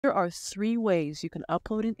There are 3 ways you can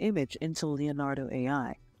upload an image into Leonardo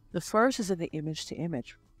AI. The first is in the image to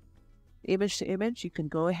image. Image to image, you can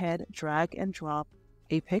go ahead, drag and drop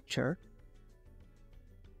a picture.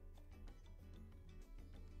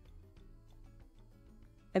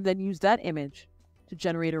 And then use that image to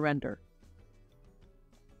generate a render.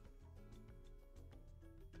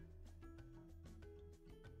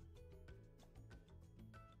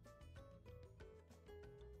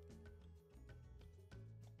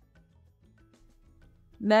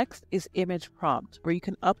 Next is image prompt, where you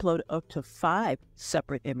can upload up to 5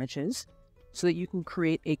 separate images so that you can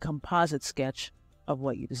create a composite sketch of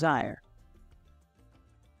what you desire.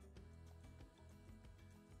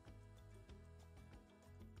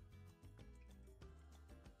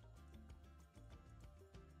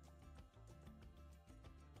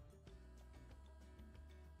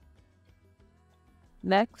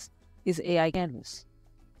 Next is AI Canvas,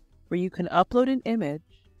 where you can upload an image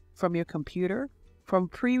from your computer, from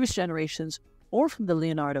previous generations, or from the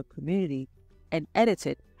Leonardo community and edit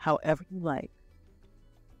it however you like.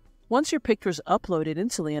 Once your picture is uploaded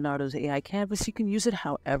into Leonardo's AI Canvas, you can use it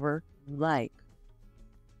however you like.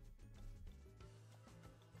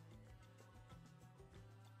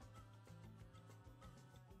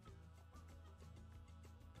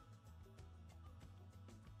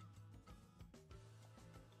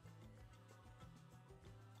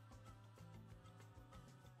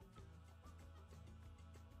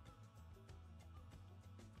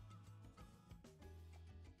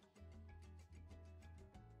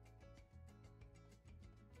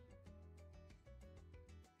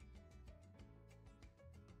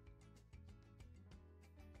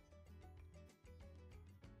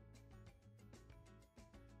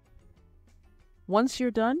 Once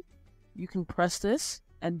you're done, you can press this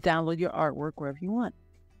and download your artwork wherever you want.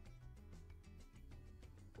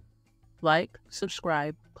 Like,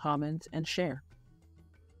 subscribe, comment, and share.